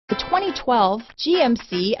2012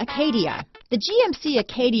 GMC Acadia. The GMC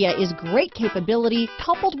Acadia is great capability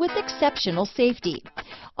coupled with exceptional safety.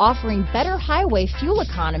 Offering better highway fuel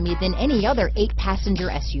economy than any other 8-passenger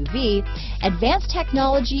SUV, advanced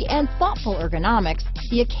technology and thoughtful ergonomics,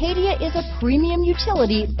 the Acadia is a premium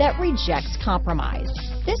utility that rejects compromise.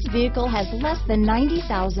 This vehicle has less than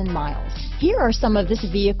 90,000 miles. Here are some of this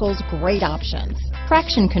vehicle's great options: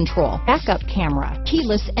 traction control, backup camera,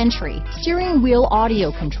 keyless entry, steering wheel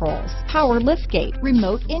audio controls, power liftgate,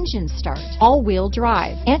 remote engine start, all-wheel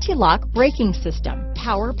drive, anti-lock braking system,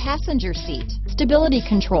 power passenger seat, stability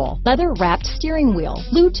control, leather-wrapped steering wheel,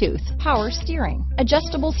 Bluetooth, power steering,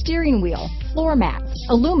 adjustable steering wheel, floor mats,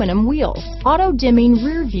 aluminum wheels, auto-dimming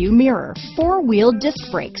rear-view mirror, 4-wheel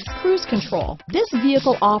disc brakes, cruise control. This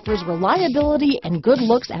vehicle offers reliability and good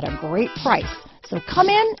looks at a great price. So come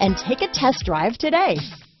in and take a test drive today.